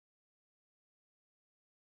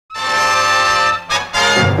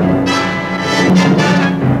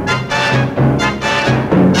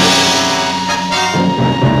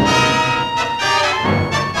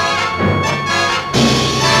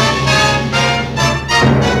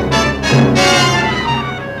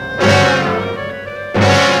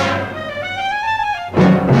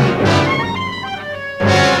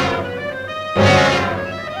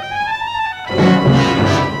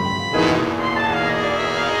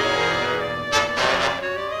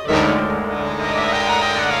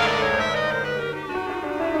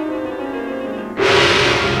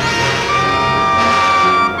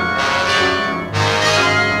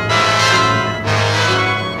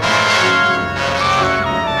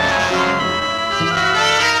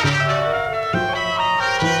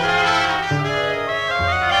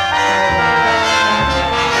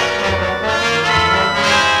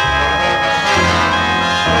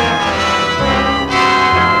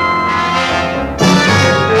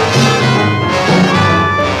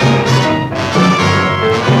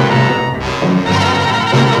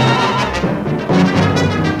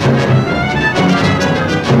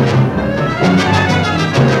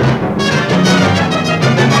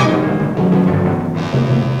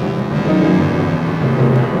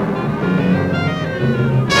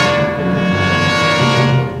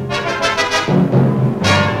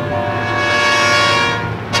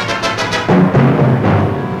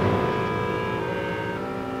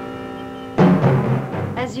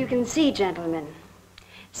you can see, gentlemen,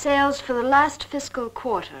 sales for the last fiscal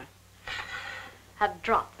quarter have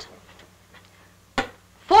dropped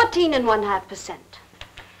 14.5%.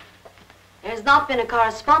 There has not been a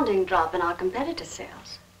corresponding drop in our competitor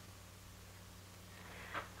sales.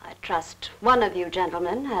 I trust one of you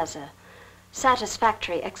gentlemen has a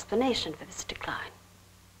satisfactory explanation for this decline.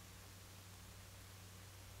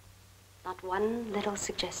 Not one little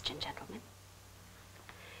suggestion, gentlemen.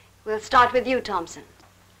 We'll start with you, Thompson.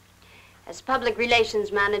 As public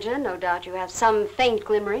relations manager, no doubt you have some faint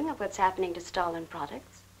glimmering of what's happening to Starlin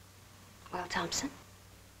products. Well, Thompson?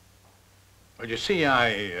 Well, you see, I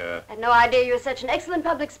had no idea you were such an excellent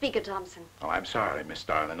public speaker, Thompson. Oh, I'm sorry, Miss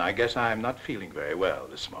Starlin. I guess I'm not feeling very well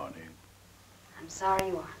this morning. I'm sorry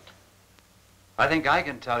you aren't. I think I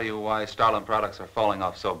can tell you why Starlin products are falling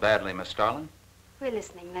off so badly, Miss Starlin. We're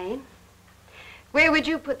listening, Lane. Where would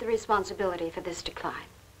you put the responsibility for this decline?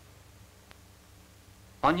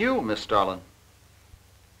 On you, Miss Starlin.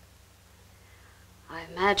 I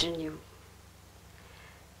imagine you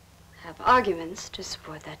have arguments to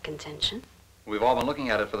support that contention. We've all been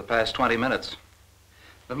looking at it for the past 20 minutes.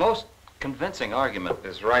 The most convincing argument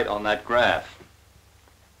is right on that graph.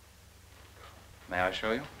 May I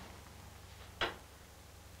show you?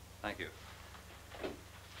 Thank you.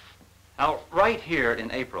 Now, right here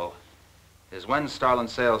in April is when Starlin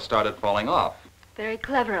sales started falling off. Very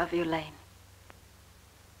clever of you, Lane.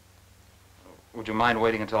 Would you mind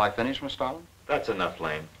waiting until I finish, Miss Starlin? That's enough,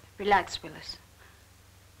 Lane. Relax, Willis.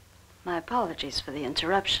 My apologies for the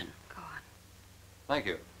interruption. Go on. Thank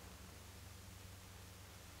you.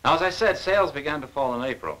 Now, as I said, sales began to fall in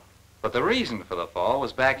April, but the reason for the fall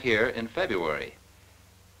was back here in February.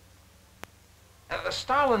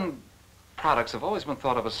 Starlin products have always been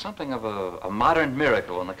thought of as something of a modern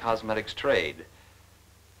miracle in the cosmetics trade.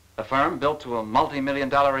 A firm built to a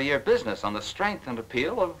multi-million-dollar-a-year business on the strength and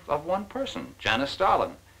appeal of one person, Janice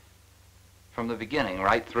Starlin. From the beginning,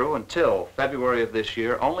 right through until February of this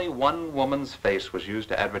year, only one woman's face was used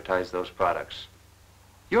to advertise those products.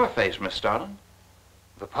 Your face, Miss Starlin.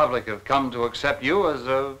 The public have come to accept you as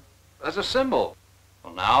a symbol.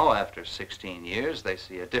 Well, now, after 16 years, they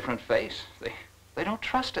see a different face. They don't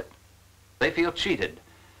trust it. They feel cheated.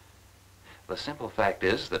 The simple fact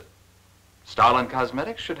is that Starlin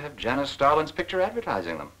Cosmetics should have Janice Starlin's picture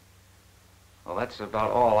advertising them. Well, that's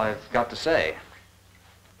about all I've got to say.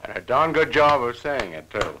 And a darn good job of saying it,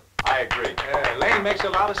 too. I agree. Lane makes a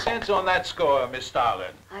lot of sense on that score, Miss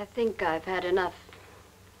Starlin. I think I've had enough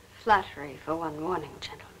flattery for one morning,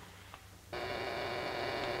 gentlemen.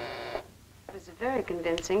 It was a very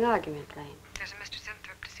convincing argument, Lane. There's a Mr.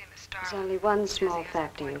 Zimthorpe to see Miss Starlin. There's only one small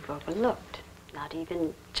factor you've overlooked. Not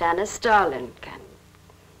even Janice Starlin can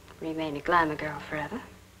remain a glamour girl forever.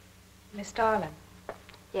 Miss Starlin,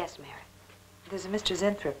 Yes, Mary. there's a Mr.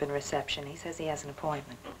 Zimthorpe in reception. He says he has an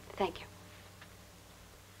appointment. Thank you.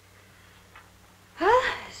 Well,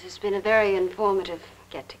 this has been a very informative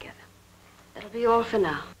get-together. That'll be all for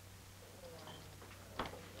now.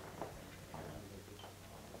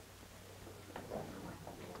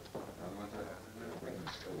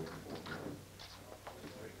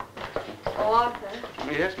 Oh,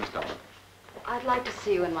 Arthur, Yes, Miss Starlin. I'd like to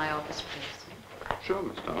see you in my office, please. Sure,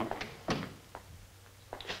 Miss Starlin.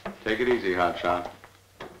 Take it easy, hotshot.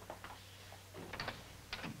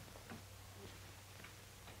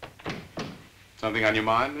 Something on your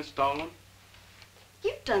mind, Miss Starlin?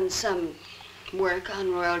 You've done some work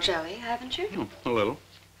on royal jelly, haven't you? A little.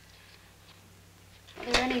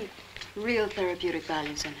 Are there any real therapeutic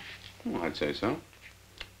values in it? Well, I'd say so.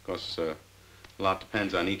 Of course, a lot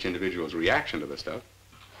depends on each individual's reaction to the stuff.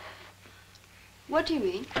 What do you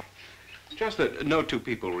mean? Just that no two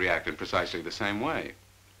people react in precisely the same way.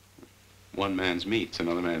 One man's meat's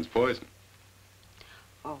another man's poison.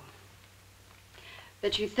 Oh.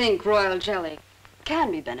 But you think royal jelly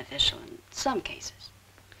can be beneficial in some cases?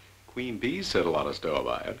 Queen bees set a lot of store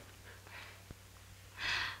by it.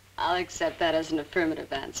 I'll accept that as an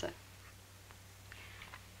affirmative answer.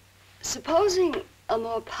 Supposing a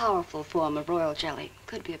more powerful form of royal jelly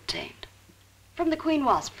could be obtained. From the queen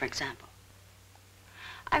wasp, for example.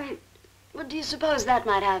 I mean, well, do you suppose that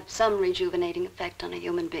might have some rejuvenating effect on a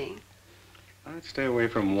human being? I'd stay away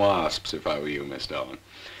from wasps if I were you, Miss Starlin.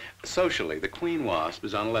 Socially, the queen wasp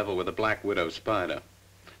is on a level with the black widow spider.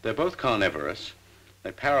 They're both carnivorous.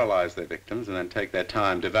 They paralyze their victims and then take their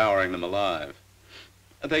time devouring them alive.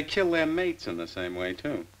 They kill their mates in the same way,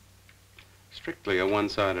 too. Strictly a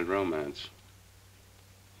one-sided romance.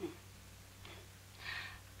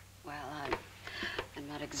 Well, I'm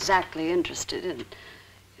not exactly interested in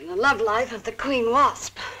the love life of the queen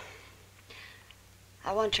wasp.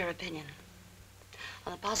 I want your opinion.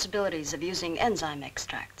 on the possibilities of using enzyme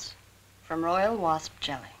extracts from royal wasp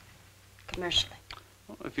jelly, commercially.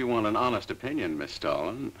 Well, if you want an honest opinion, Miss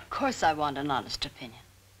Stalin, Of course I want an honest opinion.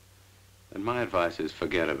 then my advice is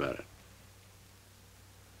forget about it.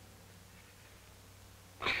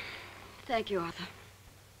 Thank you, Arthur.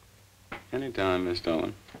 Anytime, Miss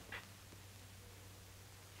Stalin.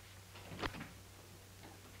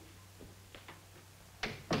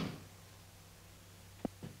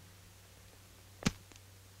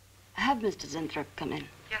 Have Mr. Zinthrop come in.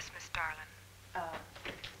 Yes, Miss Darlin.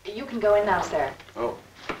 You can go in now, Sarah. Oh.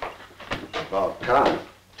 Well, come.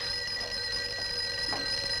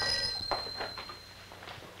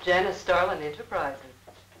 Janice Starlin Enterprises.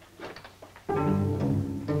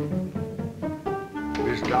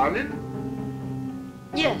 Miss Darlin?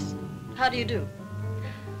 Yes. How do you do?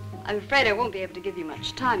 I'm afraid I won't be able to give you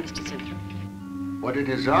much time, Mr. Zinthrop. But it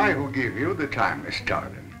is I who give you the time, Miss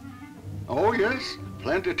Darlin. Oh, yes.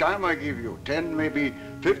 Plenty time I give you. 10, maybe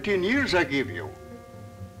 15 years I give you.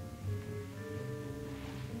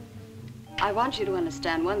 I want you to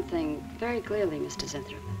understand one thing very clearly, Mr.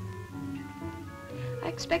 Zinthrop. I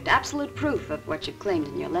expect absolute proof of what you claimed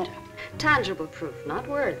in your letter. Tangible proof, not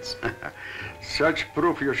words. Such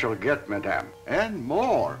proof you shall get, madame, and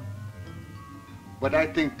more. But I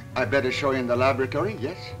think I better show you in the laboratory,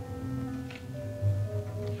 yes?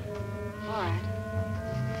 All right.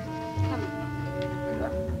 Come.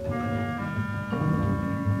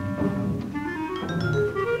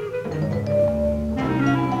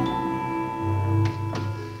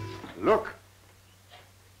 Look.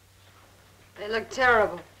 They look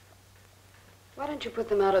terrible. Why don't you put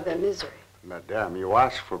them out of their misery? Madame, you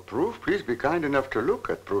ask for proof. Please be kind enough to look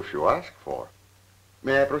at proof you ask for.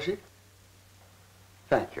 May I proceed?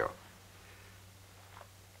 Thank you.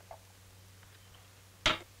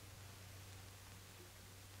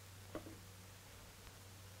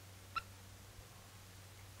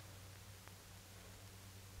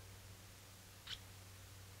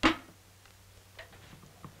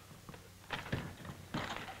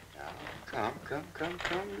 Now,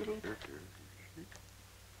 come, little.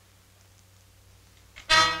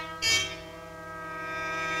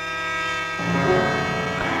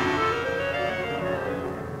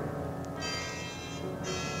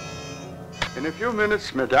 In a few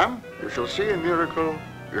minutes, madame, you shall see a miracle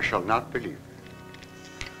you shall not believe.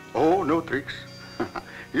 Oh, no tricks.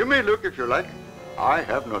 You may look if you like. I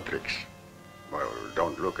have no tricks. Well,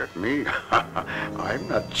 don't look at me. I'm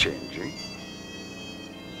not changing.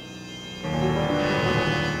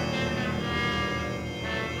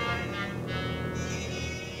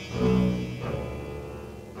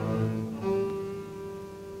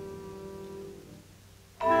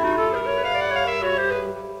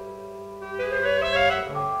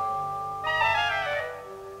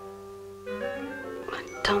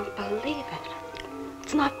 Don't believe it.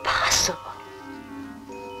 It's not possible.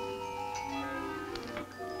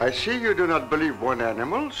 I see you do not believe one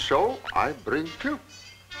animal, so I bring two.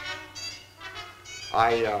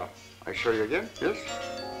 I show you again, yes?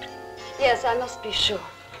 Yes, I must be sure.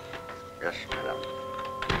 Yes, madam.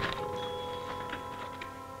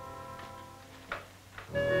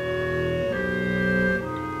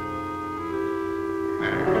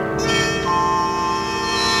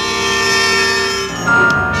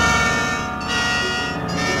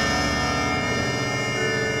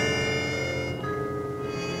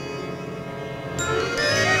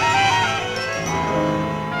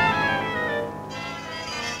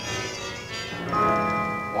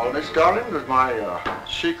 Miss Darling, does my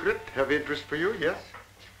secret have interest for you, yes?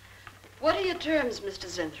 What are your terms, Mr.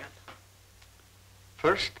 Zinthrop?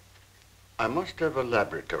 First, I must have a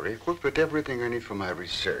laboratory equipped with everything I need for my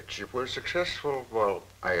research. If we're successful, well,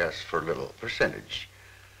 I ask for a little percentage.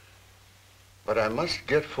 But I must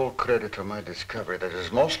get full credit for my discovery. That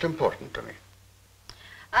is most important to me.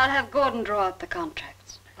 I'll have Gordon draw up the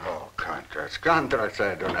contracts. Oh, contracts. Contracts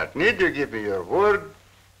I do not need. You give me your word.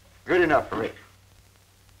 Good enough for me.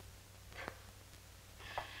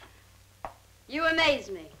 You amaze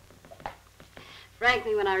me.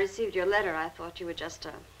 Frankly, when I received your letter, I thought you were just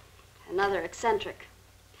another eccentric.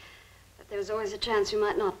 But there was always a chance you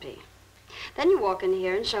might not be. Then you walk in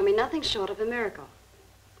here and show me nothing short of a miracle.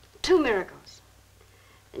 2 miracles.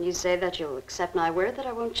 And you say that you'll accept my word that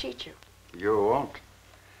I won't cheat you. You won't.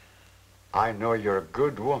 I know you're a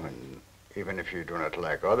good woman, even if you do not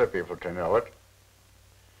like other people to know it.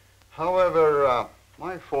 However,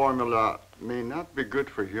 my formula may not be good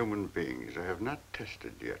for human beings. I have not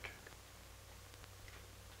tested yet.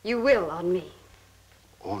 You will on me.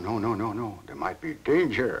 Oh, no. There might be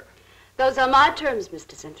danger. Those are my terms,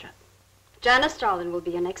 Mr. Zinthrop. Janice Starlin will be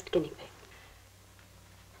your next guinea pig.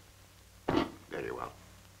 very well.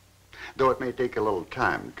 Though it may take a little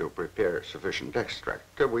time to prepare sufficient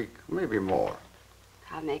extract, a week, maybe more.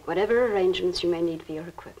 I'll make whatever arrangements you may need for your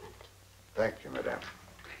equipment. Thank you, madame.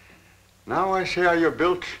 Now I see how you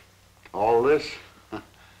built all this. I'm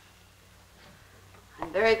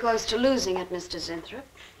very close to losing it, Mr. Zinthrop.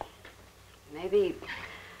 Maybe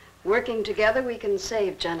working together we can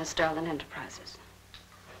save Janice Darlin Enterprises.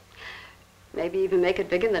 Maybe even make it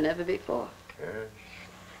bigger than ever before. Yes.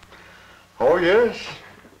 Oh, yes.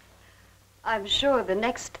 I'm sure the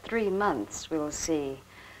next 3 months we'll see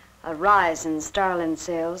a rise in Starlin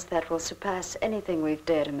sales that will surpass anything we've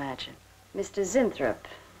dared imagine. Mr. Zinthrop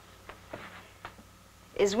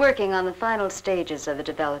is working on the final stages of a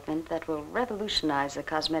development that will revolutionize the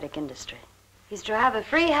cosmetic industry. He's to have a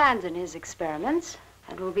free hand in his experiments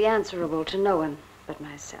and will be answerable to no one but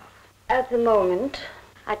myself. At the moment,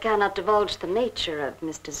 I cannot divulge the nature of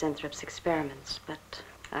Mr. Zinthrop's experiments, but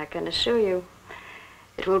I can assure you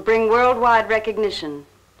it will bring worldwide recognition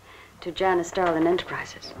to Janice Darlin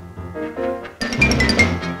Enterprises.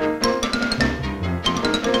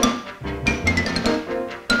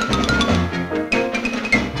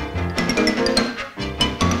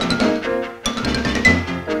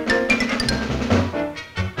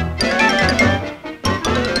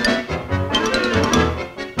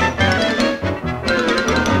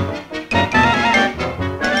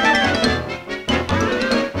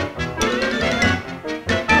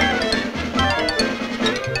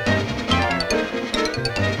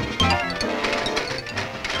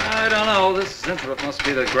 Must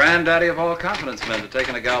be the granddaddy of all confidence men to take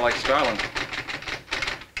in a gal like Starlin.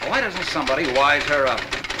 Why doesn't somebody wise her up?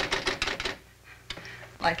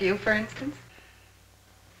 Like you, for instance?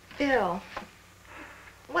 Bill,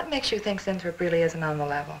 what makes you think Zinthrop really isn't on the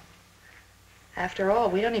level? After all,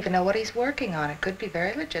 we don't even know what he's working on. It could be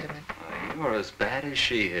very legitimate. You're as bad as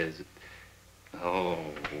she is. Oh,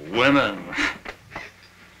 women.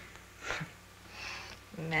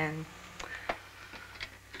 Men.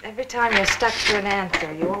 Every time you're stuck to an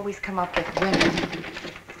answer, you always come up with women.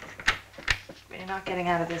 You're not getting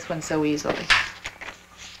out of this one so easily.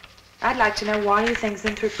 I'd like to know why you think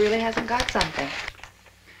Zinthrop really hasn't got something.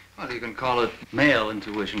 Well, you can call it male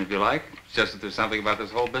intuition if you like. It's just that there's something about this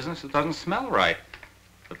whole business that doesn't smell right.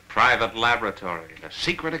 The private laboratory, the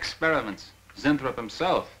secret experiments, Zinthrop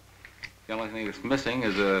himself. The only thing that's missing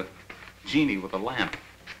is a genie with a lamp.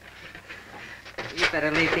 You better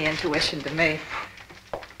leave the intuition to me.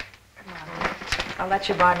 I'll let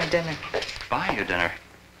you buy me dinner. Buy you dinner?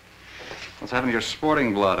 What's happened to your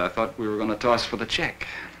sporting blood? I thought we were going to toss for the check.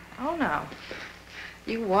 Oh, no.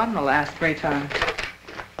 You won the last 3 times.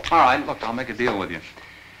 All right, look, I'll make a deal with you.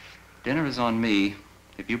 Dinner is on me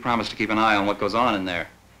if you promise to keep an eye on what goes on in there.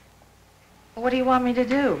 What do you want me to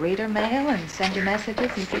do? Read her mail and send you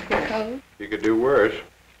messages in secret code? You could do worse.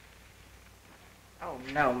 Oh,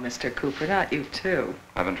 no, Mr. Cooper, not you, too.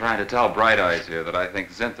 I've been trying to tell Bright Eyes here that I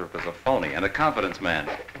think Zinthrop is a phony and a confidence man.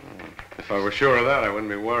 If I were sure of that, I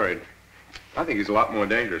wouldn't be worried. I think he's a lot more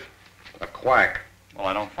dangerous. A quack. Well,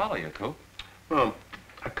 I don't follow you, Coop. Well,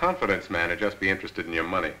 a confidence man would just be interested in your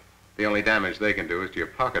money. The only damage they can do is to your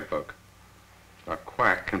pocketbook. A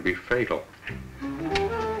quack can be fatal.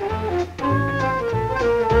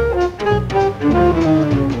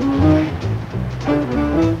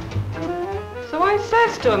 So I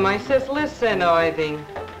says to him, I says, listen, Irving,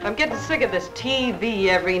 I'm getting sick of this TV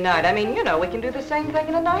every night. I mean, you know, we can do the same thing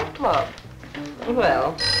in a nightclub.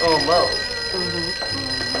 Well, almost.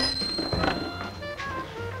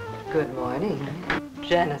 Good morning.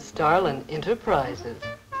 Janice Darlin Enterprises.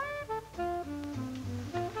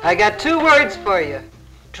 I got 2 words for you.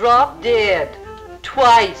 Drop dead.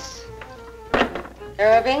 Twice.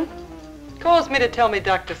 Irving, calls me to tell me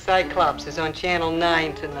Dr. Cyclops is on Channel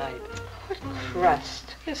 9 tonight. What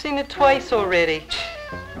crust? You've seen it twice already.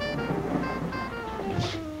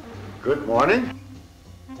 Good morning.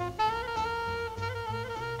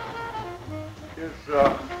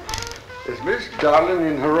 Is Miss Darlin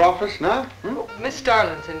in her office now? Miss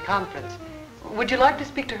Darlin's in conference. Would you like to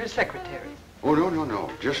speak to her secretary? Oh, no.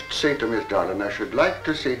 Just say to Miss Darlin I should like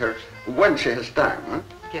to see her when she has time, huh?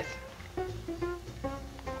 Yes.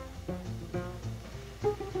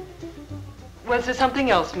 Was there something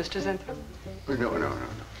else, Mr. Zinthrop? No.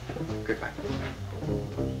 Goodbye.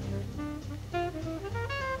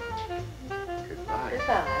 Goodbye.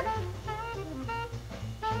 Goodbye.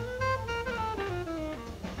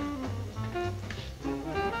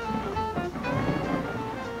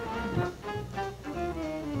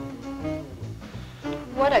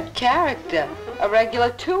 What a character. A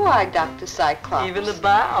regular 2-eyed Dr. Cyclops. Even the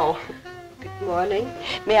bow. Good morning.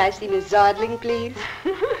 May I see Miss Zodling, please?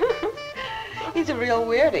 He's a real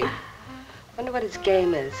weirdie. Wonder what his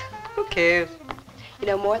game is. Who cares? You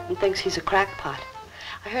know, Morton thinks he's a crackpot.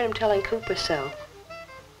 I heard him telling Cooper so.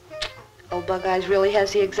 Old Bug Eyes really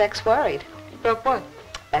has the execs worried. About what?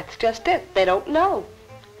 That's just it. They don't know.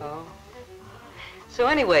 Oh. So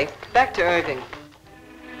anyway, back to Irving.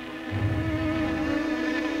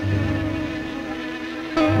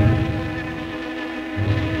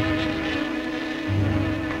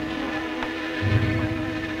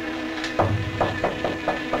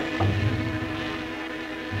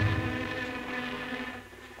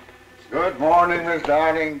 Good morning, Miss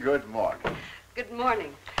Darling. Good morning. Good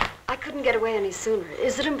morning. I couldn't get away any sooner.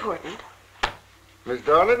 Is it important? Miss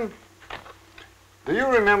Darling, do you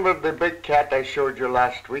remember the big cat I showed you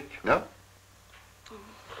last week? No?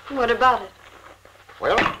 What about it?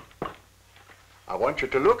 Well, I want you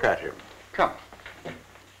to look at him. Come.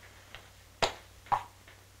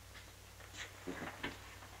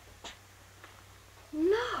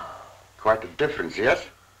 No. Quite a difference, yes?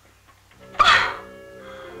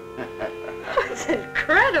 That's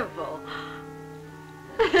incredible.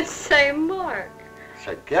 Say, Mark, It's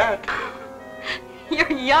a cat.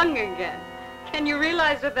 you're young again. Can you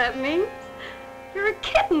realize what that means? You're a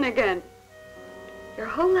kitten again. Your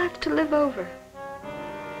whole life to live over.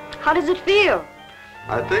 How does it feel?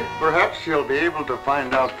 I think perhaps you'll be able to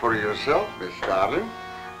find out for yourself, Miss Darling.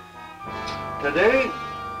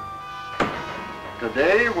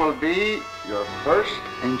 Today will be your first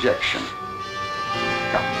injection.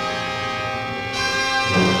 Come.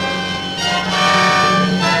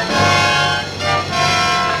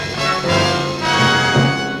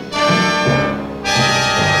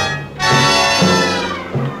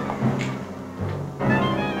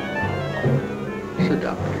 Sit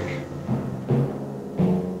down, please.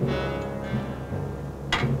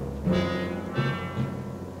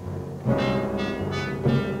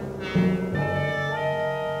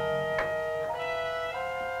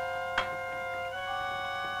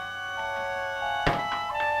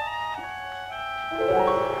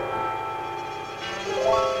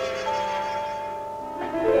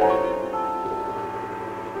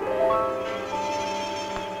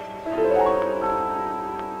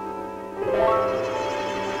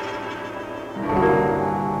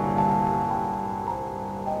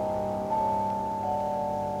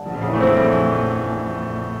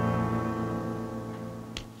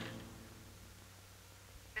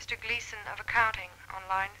 Mr. Gleason of accounting on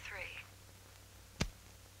line 3.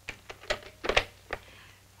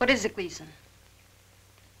 What is it, Gleason?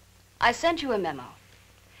 I sent you a memo.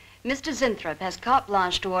 Mr. Zinthrop has carte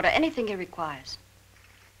blanche to order anything he requires.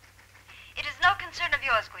 It is no concern of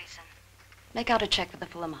yours, Gleason. Make out a check for the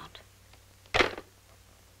full amount.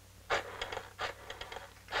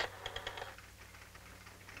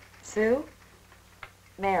 Sue?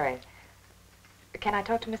 Mary, can I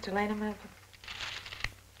talk to Mr. Lane a minute?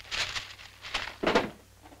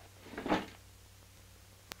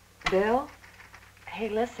 Bill? Hey,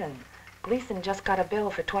 listen. Gleason just got a bill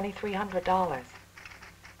for $2,300.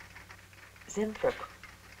 Zinthrop.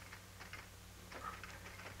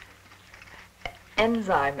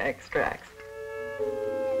 Enzyme extracts.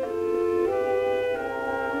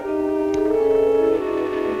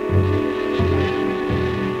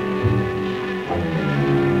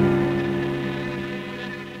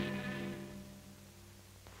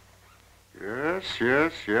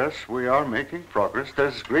 Yes, we are making progress.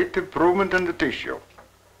 There's great improvement in the tissue.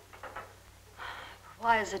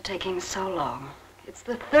 Why is it taking so long? It's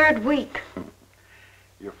the 3rd week.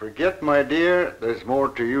 You forget, my dear, there's more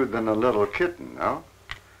to you than a little kitten, no?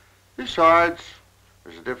 Besides,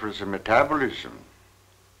 there's a difference in metabolism.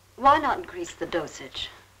 Why not increase the dosage?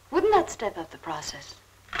 Wouldn't that step up the process?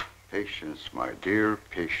 Patience, my dear,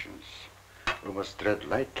 patience. We must tread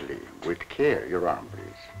lightly, with care. Your arm,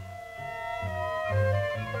 please.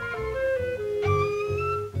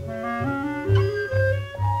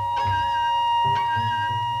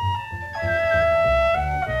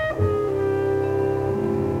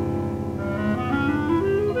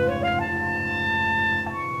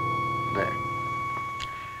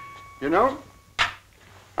 You know,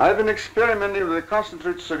 I've been experimenting with a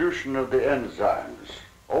concentrated solution of the enzymes.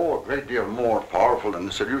 Oh, a great deal more powerful than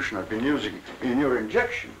the solution I've been using in your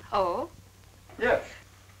injection. Oh? Yes.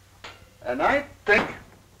 And I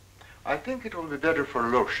think it will be better for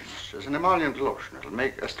lotions, as an emollient lotion. It'll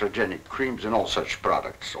make estrogenic creams and all such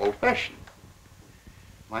products old-fashioned.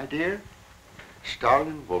 My dear,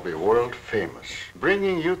 Stalin will be world famous,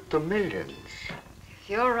 bringing youth to millions.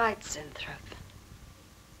 You're right, Zinthrop.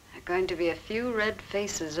 There are going to be a few red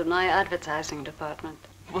faces in my advertising department.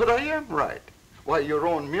 But I am right. Why, your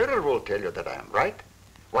own mirror will tell you that I am right.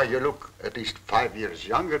 Why, you look at least 5 years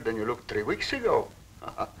younger than you looked 3 weeks ago.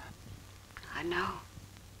 I know.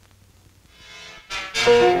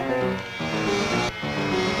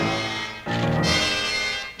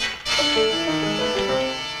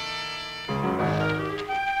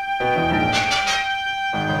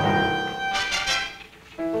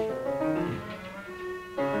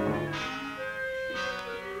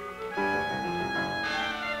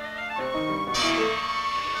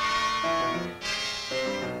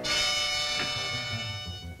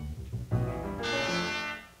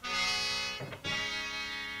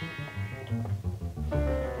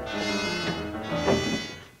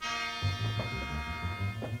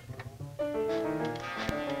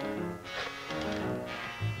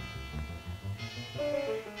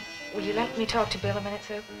 Will you let me talk to Bill a minute,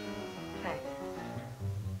 Sue? Thanks.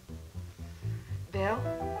 Bill,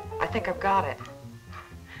 I think I've got it.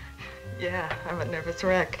 Yeah, I'm a nervous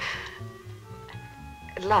wreck.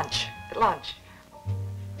 At lunch.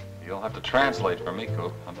 You'll have to translate for me,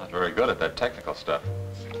 Coop. I'm not very good at that technical stuff.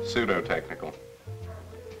 Pseudo-technical.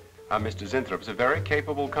 Mr. Zinthrop's a very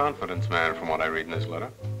capable confidence man, from what I read in this letter.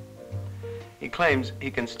 He claims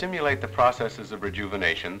he can stimulate the processes of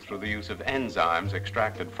rejuvenation through the use of enzymes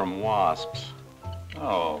extracted from wasps.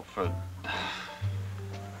 Oh, for...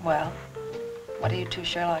 Well, what are you two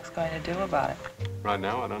Sherlocks going to do about it? Right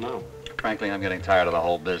now, I don't know. Frankly, I'm getting tired of the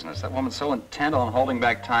whole business. That woman's so intent on holding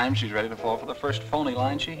back time, she's ready to fall for the first phony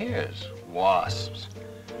line she hears. Wasps.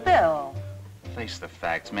 Bill. Face the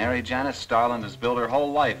facts, Mary Janice Starland has built her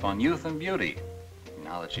whole life on youth and beauty.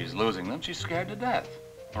 Now that she's losing them, she's scared to death.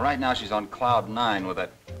 Well, right now, she's on cloud 9 with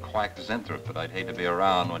that quack Zinthrop, but I'd hate to be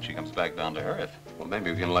around when she comes back down to earth. Well, maybe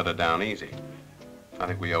we can let her down easy. I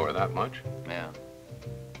think we owe her that much. Yeah.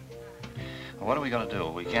 Well, what are we going to do?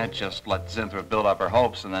 We can't just let Zinthrop build up her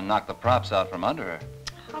hopes and then knock the props out from under her.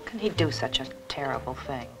 How can he do such a terrible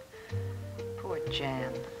thing? Poor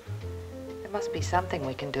Jan. There must be something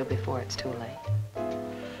we can do before it's too late.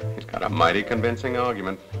 He's got a mighty convincing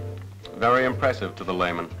argument. Very impressive to the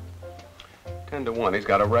layman. 10 to 1, he's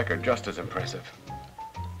got a record just as impressive.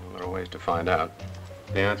 Well, there are ways to find out.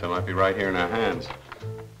 The answer might be right here in our hands.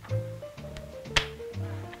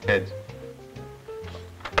 Heads.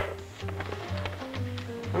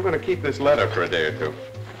 I'm going to keep this letter for a day or two.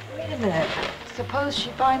 Wait a minute. Suppose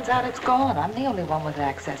she finds out it's gone. I'm the only one with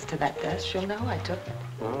access to that desk. She'll know I took it.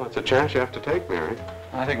 Well, that's a chance you have to take, Mary.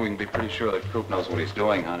 I think we can be pretty sure that Coop knows what he's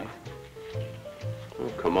doing, honey. Oh,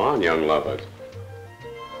 come on, young lovers.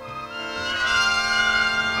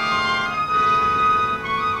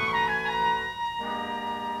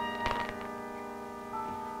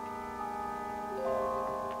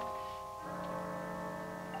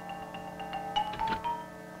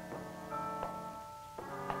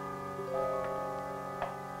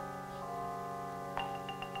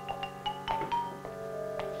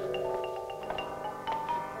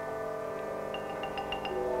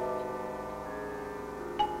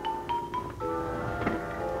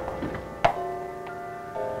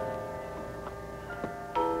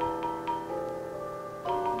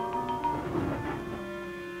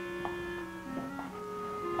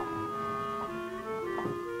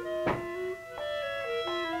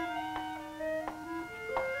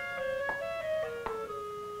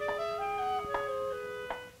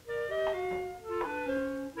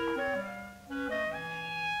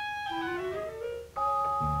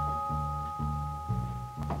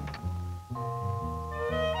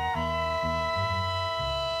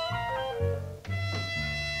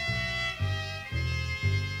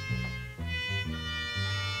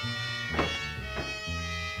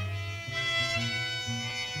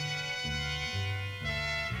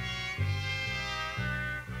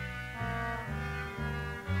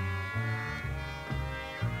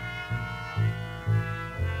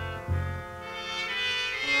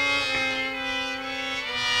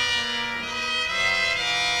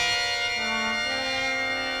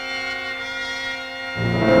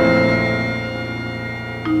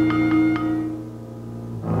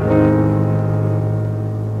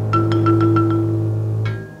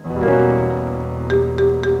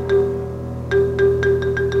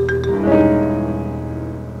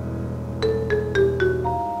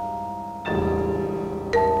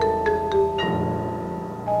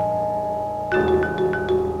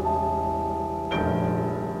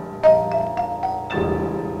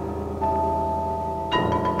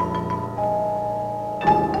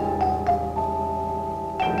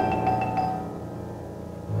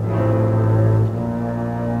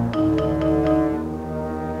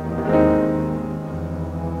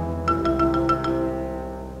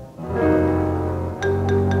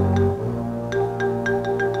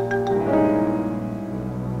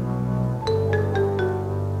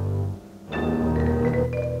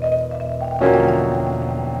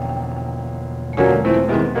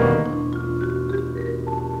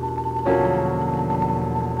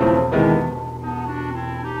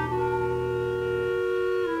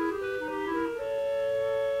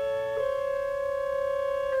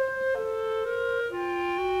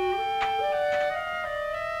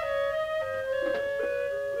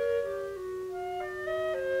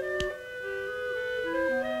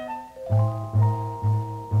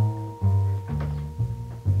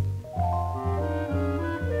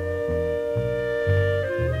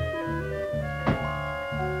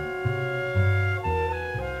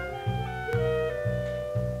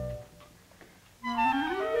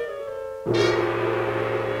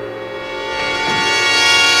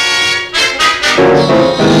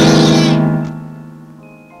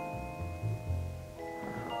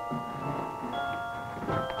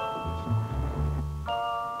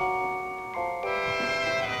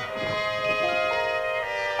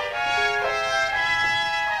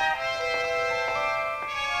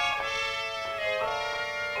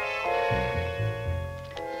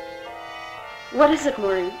 What is it,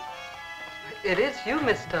 Maureen? It is you,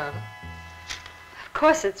 Miss Darling. Of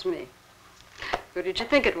course it's me. Who did you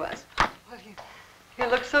think it was? Well, you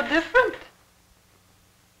look so different.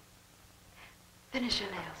 Finish your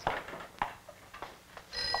nails.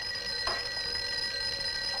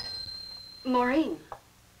 Maureen.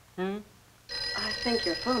 Hmm? I think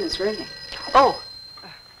your phone is ringing. Oh,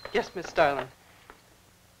 yes, Miss Darling.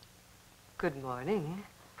 Good morning.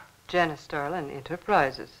 Janice Darlin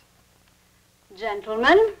Enterprises.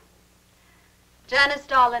 Gentlemen, Janice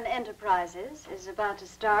Darlin Enterprises is about to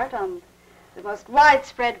start on the most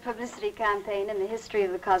widespread publicity campaign in the history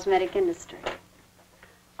of the cosmetic industry.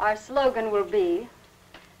 Our slogan will be,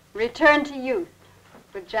 Return to Youth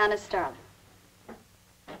with Janice Darlin.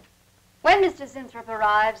 When Mr. Zinthrop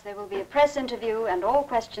arrives, there will be a press interview, and all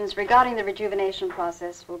questions regarding the rejuvenation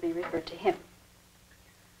process will be referred to him.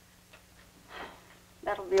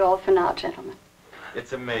 That'll be all for now, gentlemen.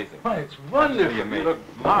 It's amazing. Why, it's wonderful. You look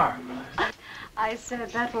marvelous. I said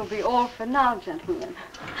that will be all for now, gentlemen.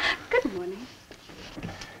 Good morning.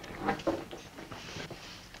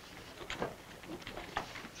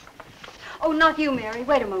 Oh, not you, Mary.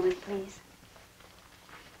 Wait a moment, please.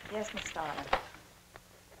 Yes, Miss Darling.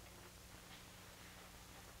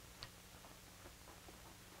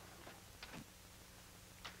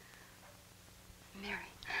 Mary,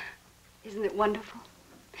 isn't it wonderful?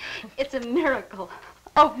 It's a miracle.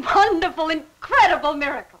 A wonderful, incredible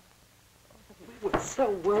miracle. We were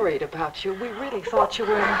so worried about you. We really thought you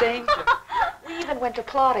were in danger. We even went to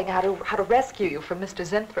plotting how to rescue you from Mr.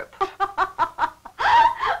 Zinthrop.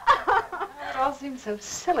 It all seems so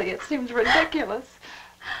silly. It seems ridiculous.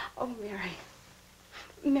 Oh, Mary.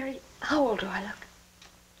 Mary, how old do I look?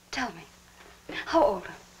 Tell me. How old?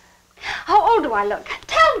 How old do I look?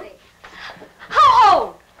 Tell me. How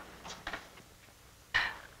old?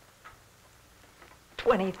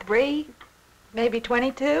 23, maybe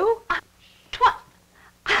 22.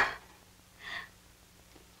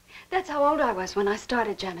 That's how old I was when I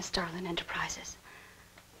started Janice Darlin Enterprises.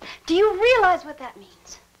 Do you realize what that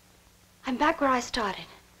means? I'm back where I started,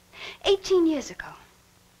 18 years ago,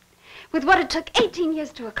 with what it took 18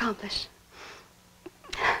 years to accomplish.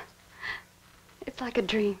 It's like a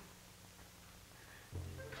dream.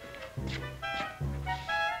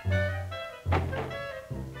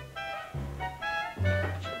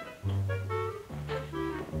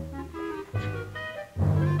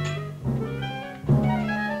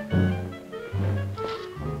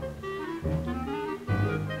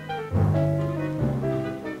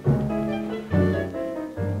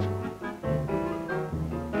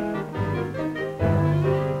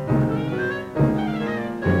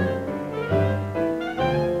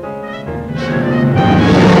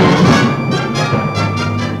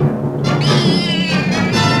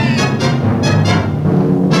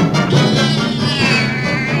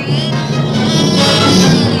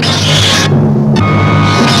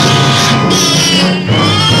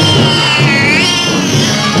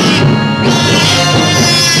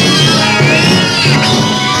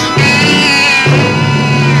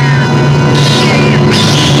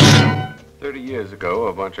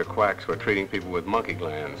 A bunch of quacks were treating people with monkey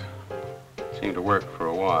glands. Seemed to work for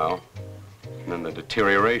a while, and then the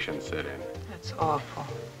deterioration set in. That's awful.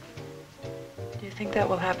 Do you think that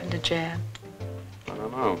will happen to Jan? I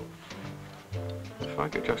don't know. If I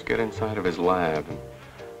could just get inside of his lab and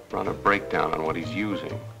run a breakdown on what he's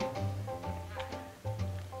using.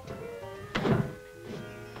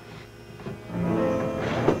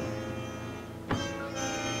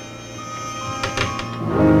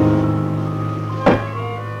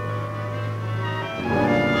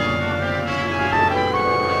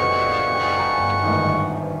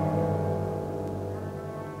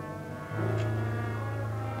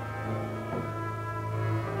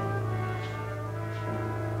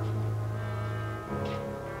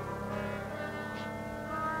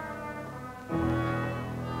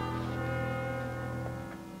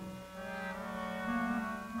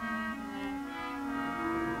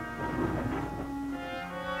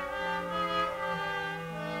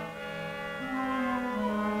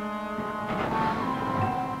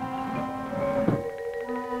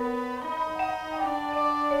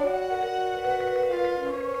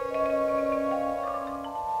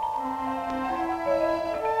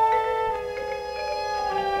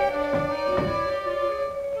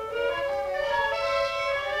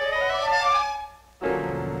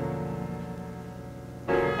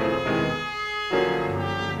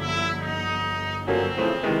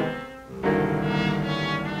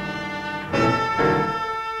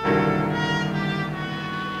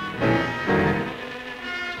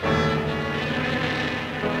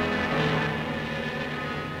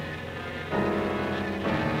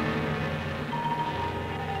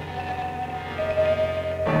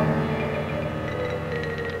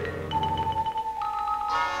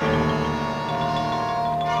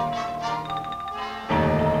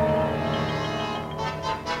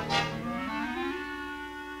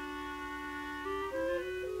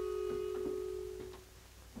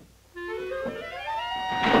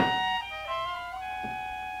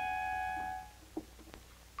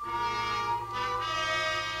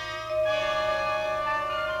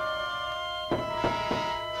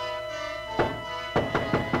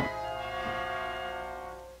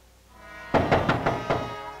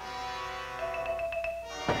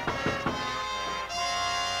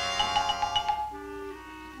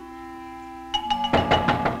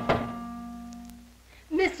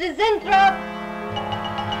 Zinthrop!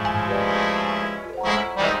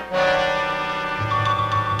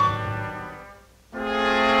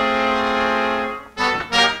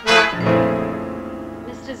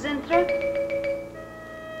 Mr. Zinthrop?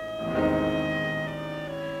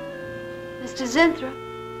 Mr. Zinthrop?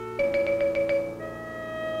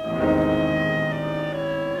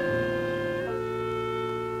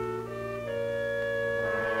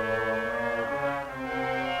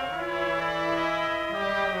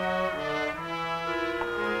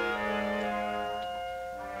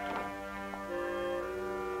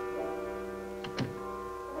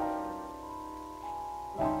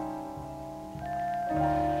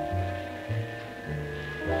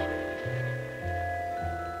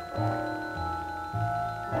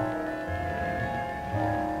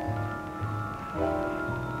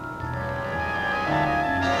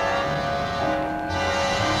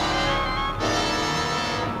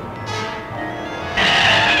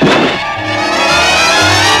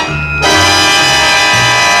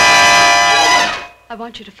 I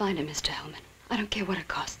want you to find him, Mr. Hellman. I don't care what it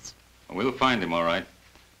costs. We'll find him, all right.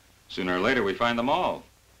 Sooner or later, we find them all.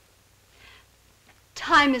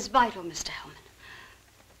 Time is vital, Mr. Hellman.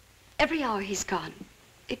 Every hour he's gone,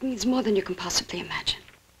 it means more than you can possibly imagine.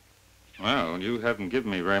 Well, you haven't given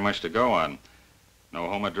me very much to go on. No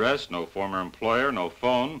home address, no former employer, no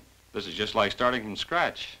phone. This is just like starting from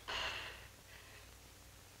scratch.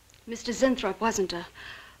 Mr. Zinthrop wasn't a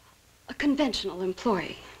conventional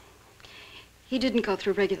employee. He didn't go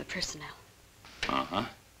through regular personnel. Uh-huh.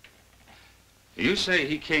 You say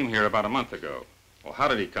he came here about a month ago. Well, how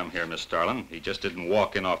did he come here, Miss Starlin? He just didn't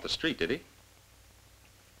walk in off the street, did he?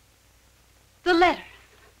 The letter.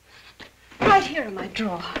 Right here in my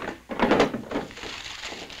drawer.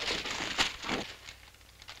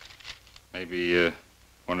 Maybe,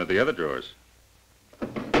 one of the other drawers.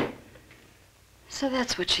 So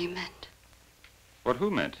that's what she meant. What who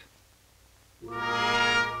meant? Miss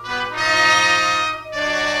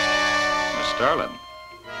Starlin.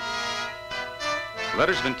 The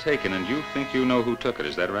letter's been taken, and you think you know who took it,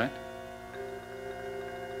 is that right?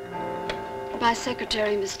 My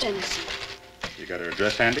secretary, Miss Dennison. You got her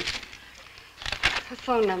address handy? Her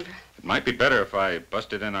phone number. It might be better if I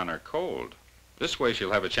busted in on her cold. This way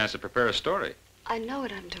she'll have a chance to prepare a story. I know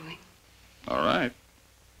what I'm doing. All right.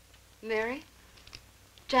 Mary?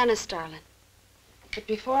 Janice Starlin. But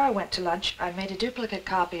before I went to lunch, I made a duplicate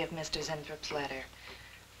copy of Mr. Zinthrop's letter.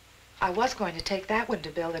 I was going to take that one to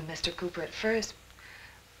Bill and Mr. Cooper at first,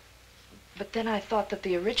 but then I thought that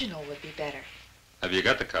the original would be better. Have you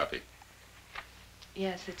got the copy?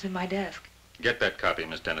 Yes, it's in my desk. Get that copy,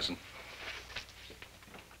 Miss Dennison.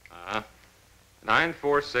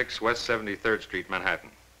 946 West 73rd Street, Manhattan.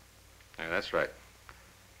 Yeah, that's right.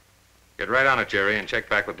 Get right on it, Jerry, and check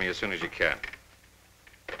back with me as soon as you can.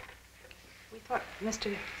 We thought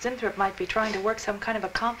Mr. Zinthrop might be trying to work some kind of a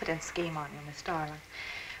confidence scheme on you, Miss Starlin.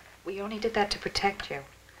 We only did that to protect you.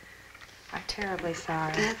 I'm terribly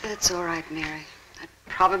sorry. That's all right, Mary. I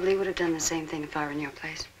probably would have done the same thing if I were in your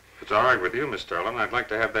place. If it's all right with you, Miss Starlin, I'd like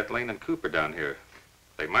to have that Lane and Cooper down here.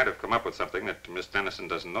 They might have come up with something that Miss Dennison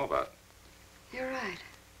doesn't know about. You're right.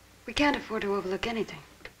 We can't afford to overlook anything.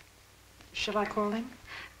 Shall I call him?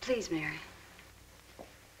 Please, Mary.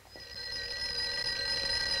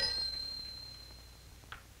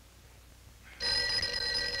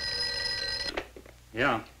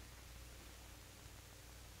 Yeah.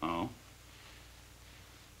 Oh.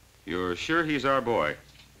 You're sure he's our boy?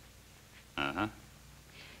 Uh-huh.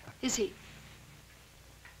 Is he?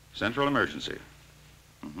 Central emergency.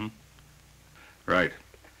 Mm-hmm. Right.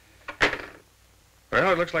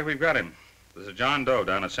 Well, it looks like we've got him. There's a John Doe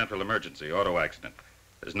down at Central Emergency, auto accident.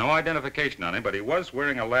 There's no identification on him, but he was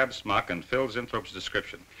wearing a lab smock and Phil Zinthrop's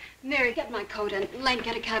description. Mary, get my coat and Lane,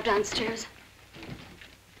 get a cab downstairs.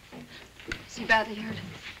 Is he badly hurt?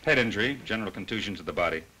 Head injury, general contusion to the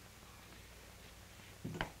body.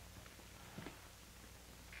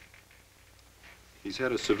 He's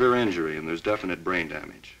had a severe injury and there's definite brain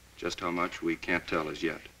damage. Just how much, we can't tell as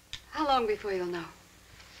yet. How long before you'll know?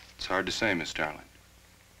 It's hard to say, Miss Starlin.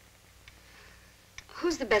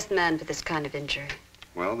 Who's the best man for this kind of injury?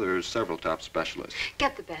 Well, there's several top specialists.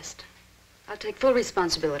 Get the best. I'll take full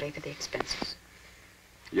responsibility for the expenses.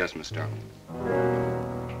 Yes, Miss Starlin.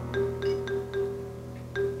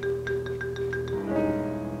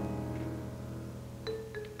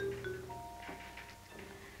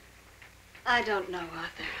 I don't know,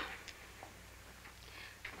 Arthur.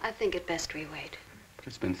 I think it best we wait.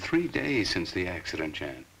 It's been 3 days since the accident,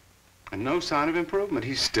 Jan. And no sign of improvement.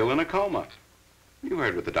 He's still in a coma. You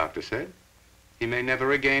heard what the doctor said. He may never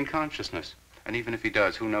regain consciousness. And even if he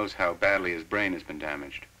does, who knows how badly his brain has been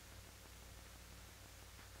damaged.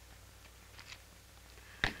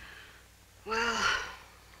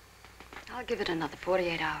 I'll give it another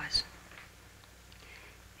 48 hours.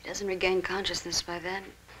 If he doesn't regain consciousness by then,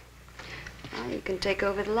 well, you can take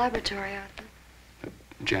over the laboratory, Arthur.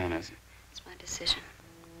 Janice. It's my decision.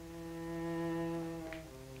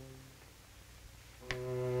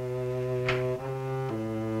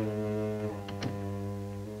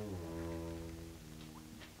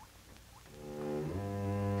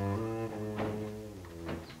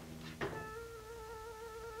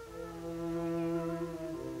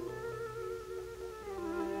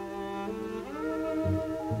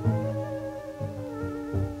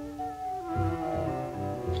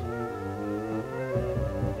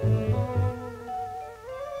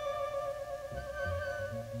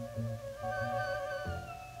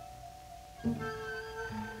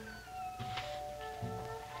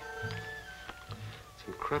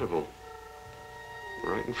 Incredible.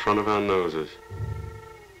 Right in front of our noses.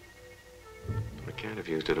 I can't have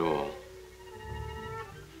used it all.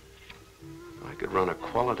 I could run a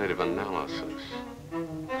qualitative analysis.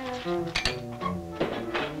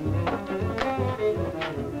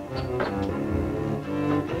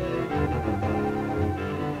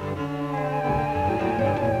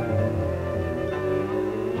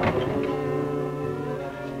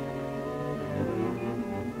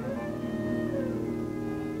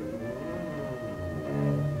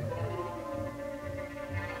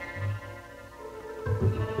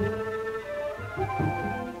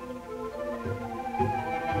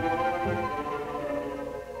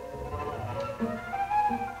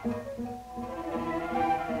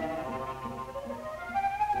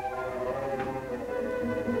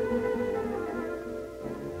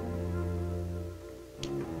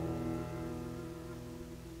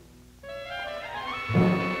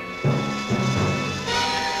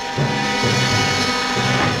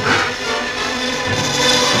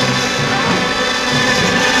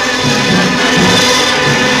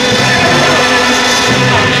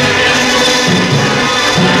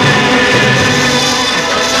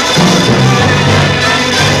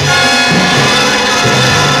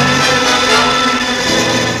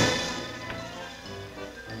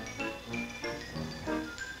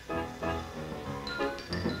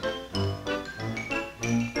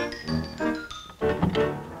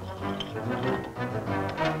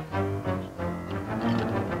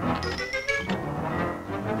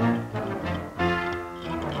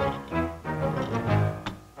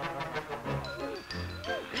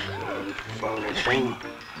 Thing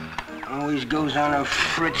always goes on a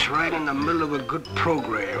fritz right in the middle of a good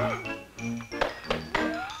program.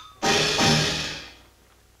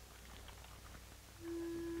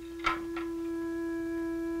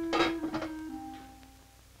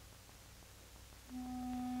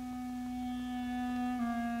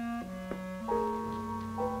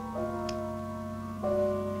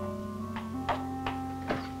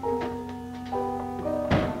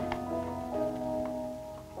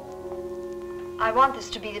 I want this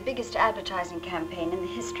to be the biggest advertising campaign in the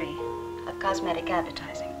history of cosmetic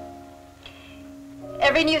advertising.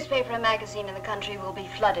 Every newspaper and magazine in the country will be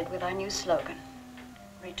flooded with our new slogan,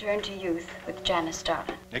 Return to Youth with Janice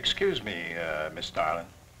Darlin. Excuse me, Miss Darlin.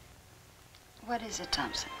 What is it,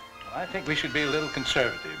 Thompson? Well, I think we should be a little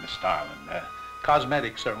conservative, Miss Darlin.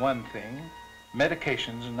 Cosmetics are one thing,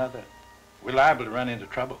 medications another. We're liable to run into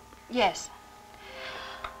trouble. Yes.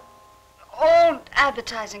 All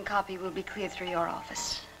advertising copy will be cleared through your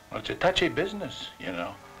office. Well, it's a touchy business, you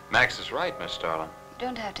know. Max is right, Miss Darlin. You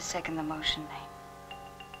don't have to second the motion, Lane.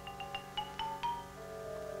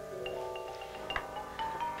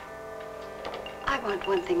 I want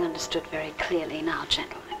one thing understood very clearly now,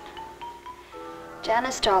 gentlemen.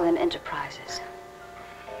 Janice Darlin Enterprises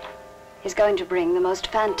is going to bring the most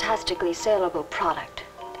fantastically saleable product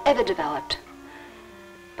ever developed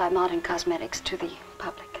by modern cosmetics to the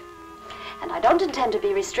public. And I don't intend to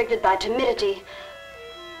be restricted by timidity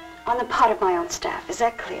on the part of my own staff. Is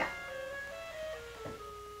that clear?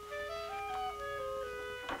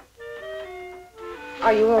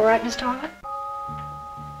 Are you all right, Miss Darlin?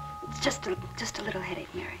 It's just a little headache,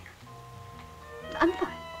 Mary. I'm fine.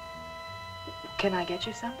 Can I get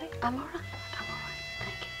you something? I'm all right. I'm all right.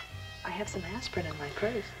 Thank you. I have some aspirin in my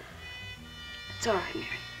purse. It's all right, Mary.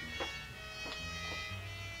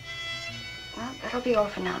 Well, that'll be all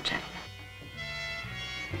for now, gentlemen.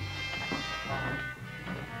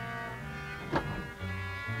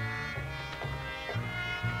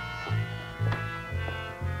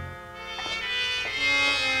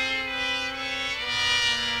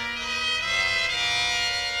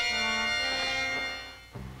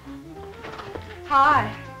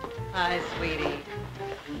 Hi. Hi, sweetie.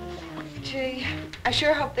 Gee, I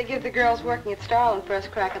sure hope they give the girls working at Starlin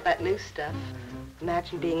first crack at that new stuff.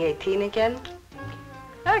 Imagine being 18 again.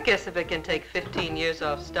 I guess if it can take 15 years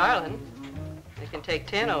off Starlin, it can take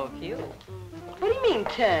 10 off you. What do you mean,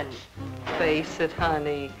 10? Face it,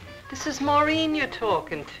 honey. This is Maureen you're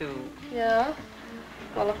talking to. Yeah?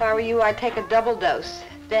 Well, if I were you, I'd take a double dose.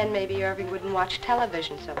 Then maybe Irving wouldn't watch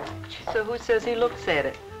television so much. So who says he looks at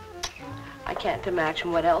it? I can't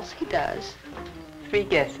imagine what else he does. 3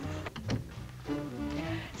 guesses.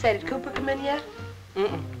 Say, did Cooper come in yet?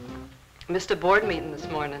 Mm-mm. Missed a board meeting this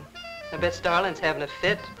morning. I bet Starlin's having a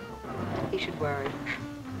fit. He should worry.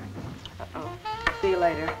 Uh-oh. See you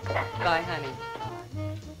later. Bye, honey.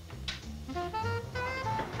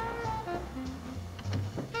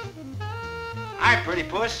 Hi, pretty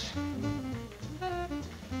puss.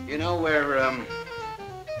 You know where,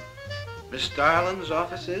 Miss Starlin's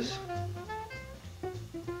office is?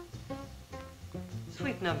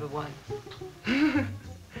 Sweet number 1.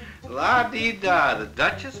 La-dee-da, the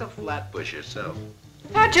Duchess of Flatbush herself.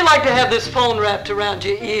 How'd you like to have this phone wrapped around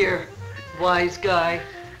your ear, wise guy?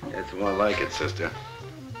 It's more like it, sister.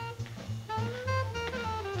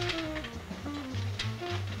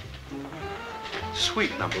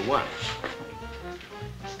 Sweet number 1.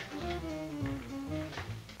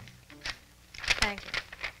 Thank you.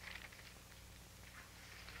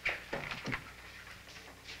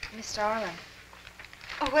 Miss Starlin,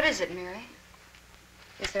 Oh, what is it, Mary?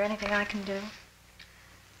 is there anything I can do?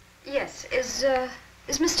 Yes, is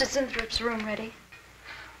Mr. Zinthrop's room ready?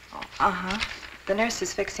 Oh, uh-huh. The nurse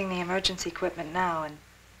is fixing the emergency equipment now, and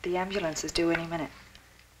the ambulance is due any minute.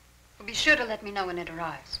 Well, be sure to let me know when it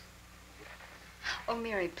arrives. Oh,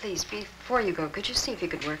 Mary, please, before you go, could you see if you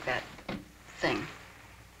could work that thing?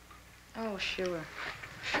 Oh, sure.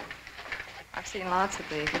 I've seen lots of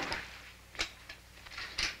these.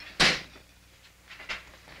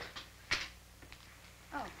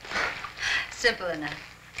 Oh, simple enough.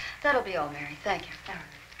 That'll be all, Mary. Thank you. All right.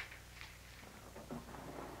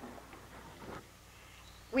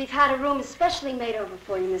 We've had a room especially made over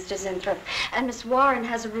for you, Mr. Zinthrop. And Miss Warren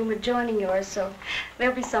has a room adjoining yours, so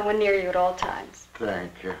there'll be someone near you at all times.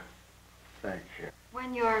 Thank you. Thank you.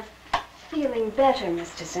 When you're feeling better,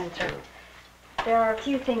 Mr. Zinthrop, there are a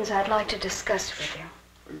few things I'd like to discuss with you.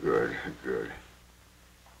 Good, good.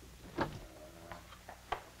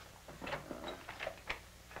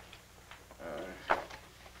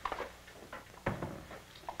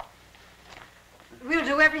 We'll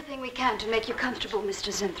do everything we can to make you comfortable,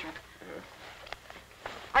 Mr. Zinthrop.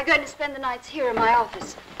 I'm going to spend the nights here in my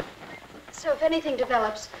office. So if anything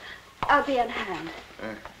develops, I'll be on hand.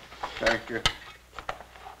 Thank you.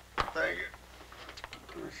 Thank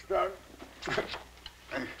you. Miss Starlin.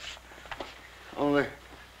 Only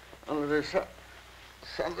there's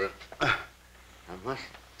something. I must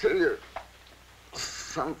tell you.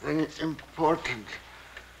 Something important.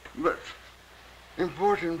 But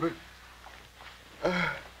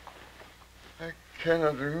I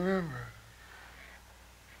cannot remember.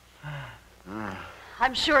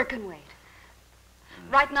 I'm sure it can wait.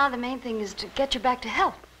 Right now, the main thing is to get you back to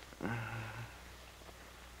health.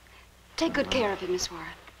 Take good care of him, Miss Warren.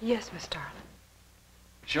 Yes, Miss Starlin.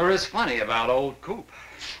 Sure is funny about old Coop.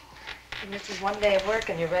 You miss his one day of work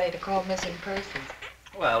and you're ready to call missing persons.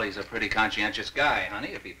 Well, he's a pretty conscientious guy, honey.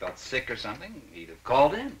 If he felt sick or something, he'd have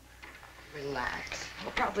called in. Relax.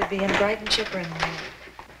 He'll probably be in bright and chipper in the morning.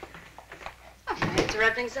 Oh, am I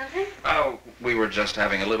interrupting something? Oh, we were just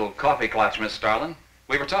having a little coffee clutch, Miss Starlin.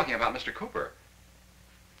 We were talking about Mr. Cooper.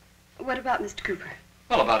 What about Mr. Cooper?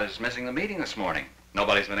 Well, about his missing the meeting this morning.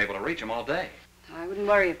 Nobody's been able to reach him all day. Oh, I wouldn't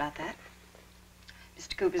worry about that.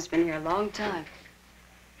 Mr. Cooper's been here a long time.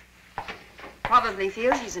 Probably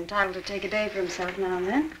feels he's entitled to take a day for himself now and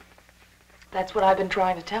then. That's what I've been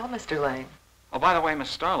trying to tell Mr. Lane. Oh, by the way, Miss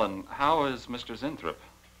Starlin, how is Mr. Zinthrop?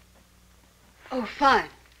 Oh, fine.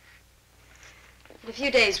 In a few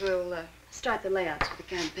days, we'll start the layouts for the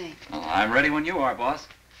campaign. Well, I'm ready when you are, boss.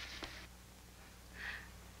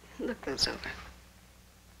 Look those over.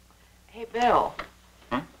 Hey, Bill.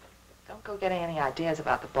 Huh? Don't go getting any ideas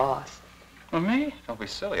about the boss. Well, me? Don't be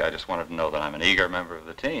silly. I just wanted to know that I'm an eager member of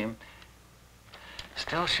the team.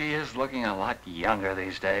 Still, she is looking a lot younger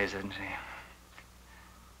these days, isn't she?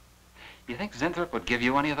 You think Zinthrop would give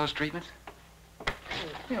you any of those treatments?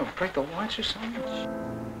 You know, break the watch or something?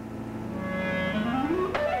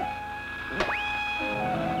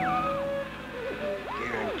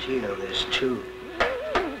 Guarantee of this, too.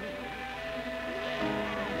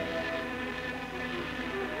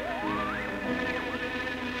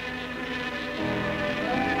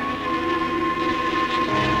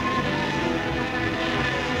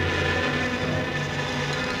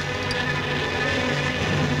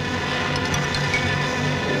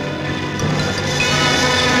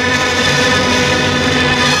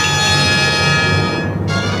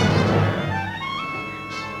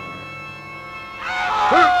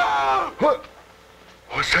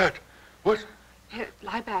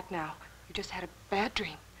 just had a bad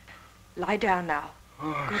dream. Lie down now.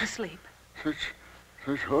 Oh, Go to sleep.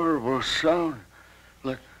 Such horrible sound.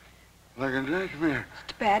 Like a nightmare.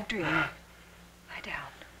 Just a bad dream. Lie down.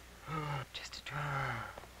 Just a dream.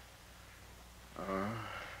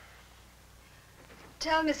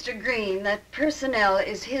 Tell Mr. Green that personnel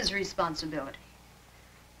is his responsibility.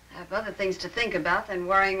 I have other things to think about than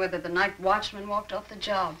worrying whether the night watchman walked off the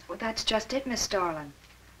job. Well, that's just it, Miss Starlin.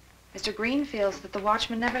 Mr. Green feels that the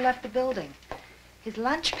watchman never left the building. His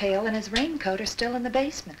lunch pail and his raincoat are still in the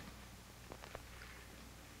basement.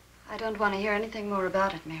 I don't want to hear anything more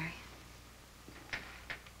about it, Mary.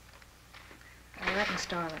 All right, Miss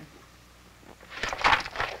Starlin.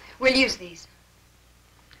 We'll use these.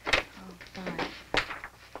 Oh,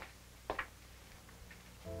 fine.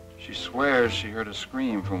 She swears she heard a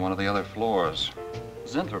scream from one of the other floors.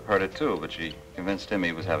 Zinthrop heard it too, but she convinced him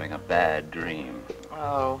he was having a bad dream.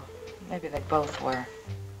 Oh, maybe they both were.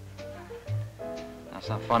 That's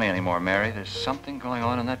not funny anymore, Mary. There's something going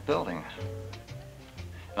on in that building.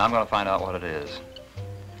 And I'm going to find out what it is.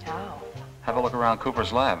 How? Have a look around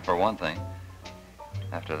Cooper's lab, for one thing.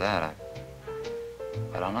 After that,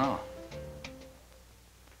 I don't know.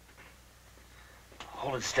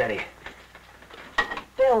 Hold it steady.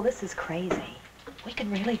 Bill, this is crazy. We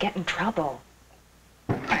can really get in trouble.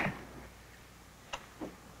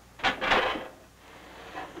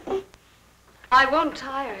 I won't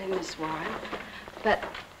tire him, Miss Warren, but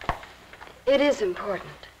it is important.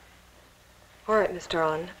 All right, Miss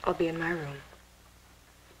Starlin. I'll be in my room.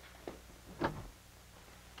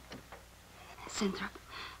 Zinthrop.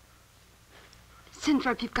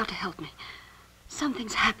 Zinthrop, you've got to help me.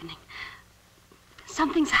 Something's happening.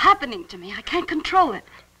 Something's happening to me. I can't control it.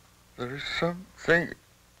 There is something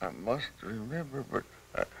I must remember, but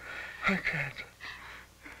I can't.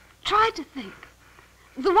 Try to think.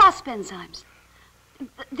 The wasp enzymes.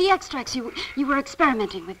 The extracts you were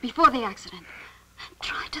experimenting with before the accident.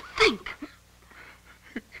 Try to think.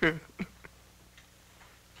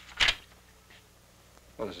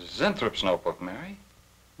 Well, this is Zinthrop's notebook, Mary.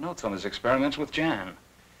 Notes on his experiments with Jan.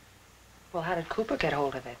 Well, how did Cooper get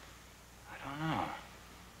hold of it? I don't know.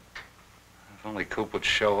 If only Coop would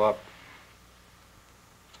show up.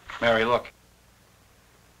 Mary, look.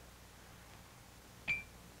 It's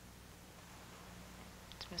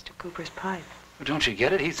Mr. Cooper's pipe. Well, don't you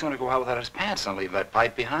get it? He's going to go out without his pants and leave that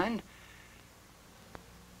pipe behind.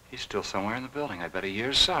 He's still somewhere in the building. I bet a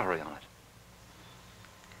year's salary on it.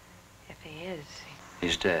 If he is,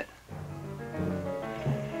 He's dead.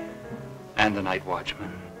 And the night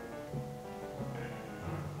watchman.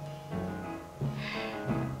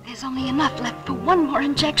 There's only enough left for one more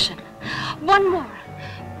injection. One more.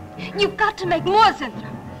 You've got to make more,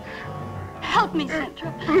 Zinthrop. Help me,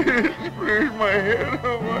 Zinthrop. Please, my head,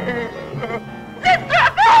 oh, my head.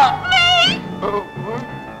 Zinthrop, help me! Oh, what?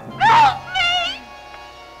 Help me!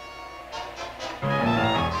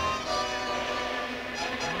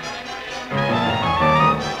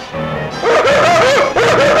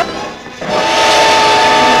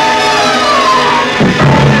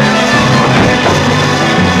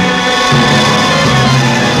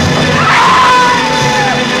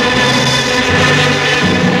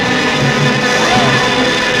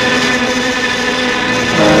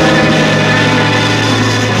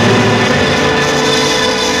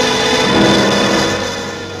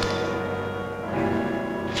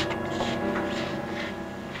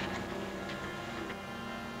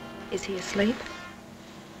 is he asleep?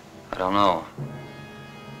 I don't know.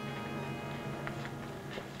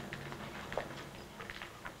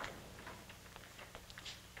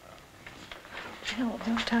 Bill,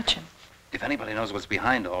 don't touch him. If anybody knows what's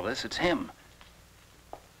behind all this, it's him.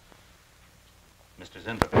 Mr.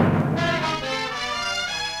 Zinthrop.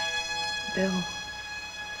 Bill.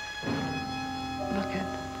 Look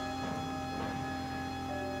at...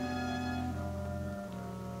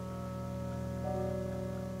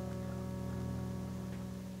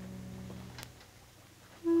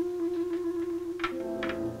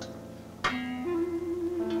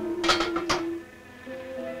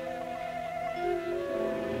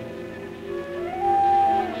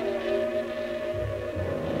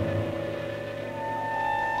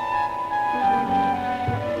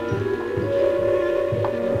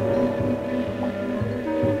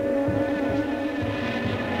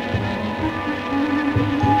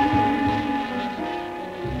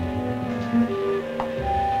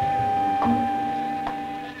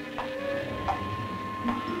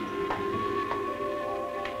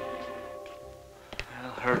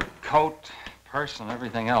 Coat, purse, and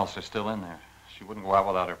everything else are still in there. She wouldn't go out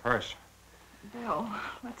without her purse. Bill,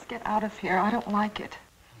 let's get out of here. I don't like it.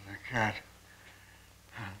 The cat.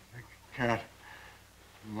 Cat.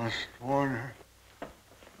 Must warn her.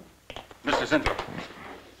 Mr. Zinthrop.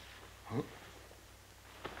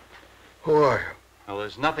 Who are you? Well,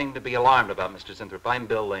 there's nothing to be alarmed about, Mr. Zinthrop. I'm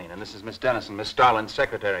Bill Lane, and this is Miss Dennison, Miss Starlin's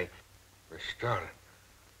secretary. Miss Starlin.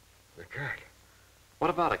 The cat. What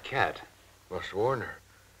about a cat? Must warn her.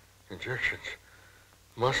 Injections.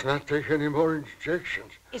 Must not take any more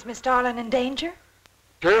injections. Is Miss Starlin in danger?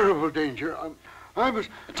 Terrible danger. I must...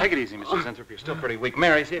 Take it easy, Mr. Zinthrop. You're still pretty weak.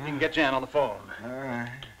 Mary, see if you can get Jan on the phone. All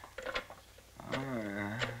right. All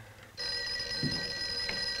right.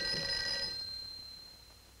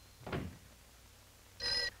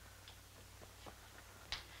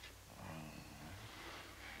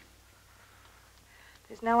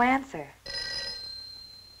 There's no answer.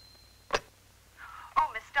 Oh,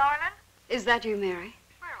 Miss Starlin? Is that you, Mary?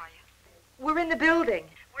 Where are you? We're in the building.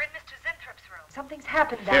 We're in Mr.Zinthrop's room. Something's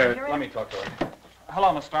happened down Here, here. let me talk to her.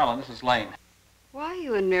 Hello, Miss Starlin. This is Lane. Why are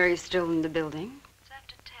you and Mary still in the building? It's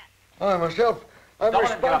after 10. I must help. I'm Don't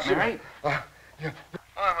let him get up, responsible. Mary. Yeah.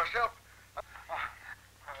 I must help.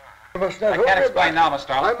 I must not I hold can't me explain back. now, Miss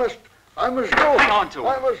Starlin. I must go. Hang on to it.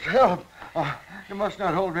 I must help. You must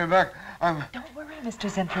not hold me back. Don't worry, Mr.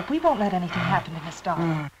 Zinthrop. We won't let anything happen to Miss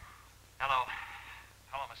Starlin. Hello.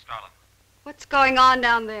 Hello, Miss Starlin. What's going on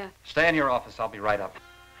down there? Stay in your office. I'll be right up.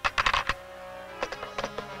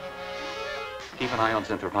 Keep an eye on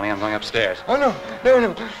Zinthrop, honey. I'm going upstairs. Oh, no. The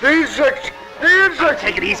insects. The insects.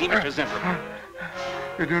 Take it easy, Mr. Zinthrop.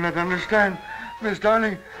 You do not understand. Miss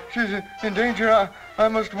Darling, she's in danger. I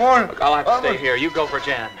must warn her. Look, I'll have to stay here. You go for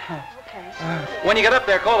Jan. Okay. When you get up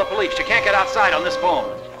there, call the police. You can't get outside on this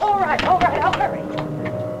phone. All right, I'll hurry.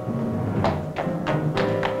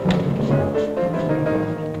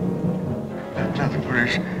 That's not the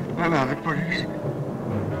police. No, not the police.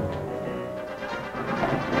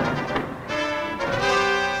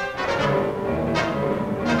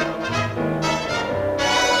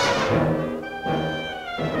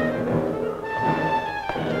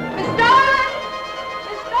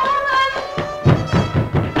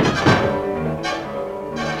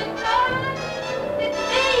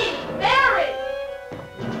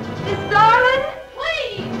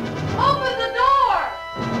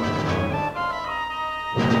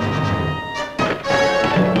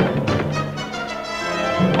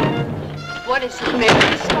 What is it, Mary?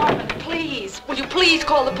 Miss Starlin, please. Will you please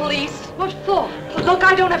call the police? What for? Look,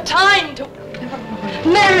 I don't have time to...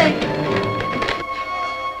 Mary!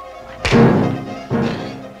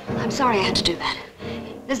 I'm sorry I had to do that.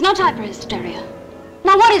 There's no time for hysteria.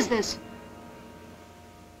 Now, what is this?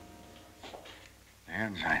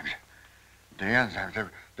 The enzymes,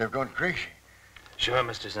 they've gone crazy. Sure,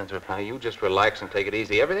 Mr. Zinthrop, honey. You just relax and take it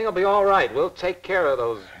easy. Everything will be all right. We'll take care of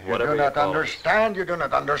those, whatever You do not call understand. You do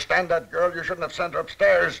not understand that girl. You shouldn't have sent her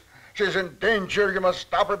upstairs. She's in danger. You must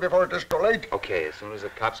stop her before it is too late. Okay, as soon as the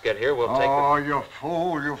cops get here, we'll take Oh,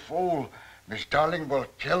 you fool. Miss Darling will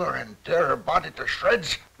kill her and tear her body to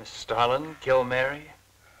shreds. Miss Starlin, kill Mary?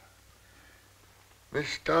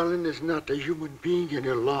 Miss Darling is not a human being any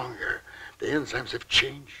longer. The enzymes have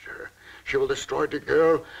changed her. She will destroy the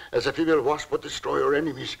girl as a female wasp would destroy her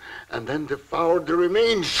enemies, and then devour the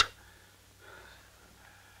remains.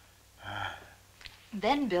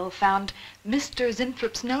 Then Bill found Mr.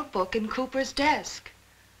 Zinthrop's notebook in Cooper's desk.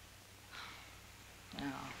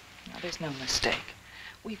 No, there's no mistake.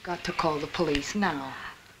 We've got to call the police now.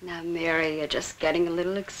 Now, Mary, you're just getting a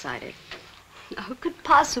little excited. Now, who could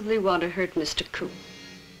possibly want to hurt Mr. Coop?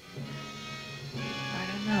 I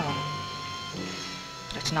don't know.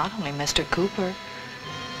 It's not only Mr. Cooper.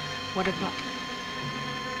 What about...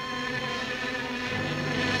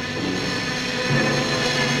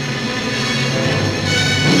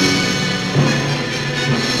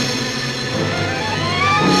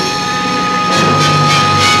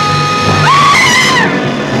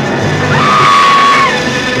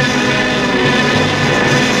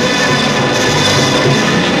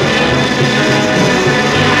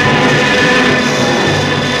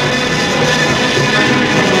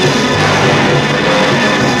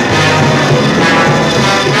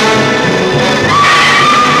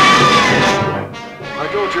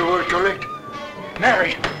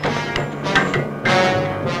 Mary!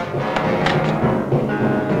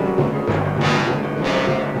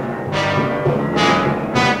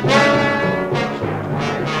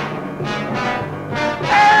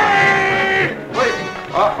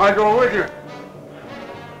 I go with you.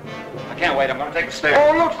 I can't wait. I'm going to take the stairs.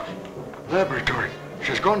 Oh, look! Laboratory.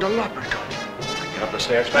 She's gone to laboratory. Get up the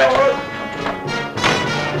stairs fast.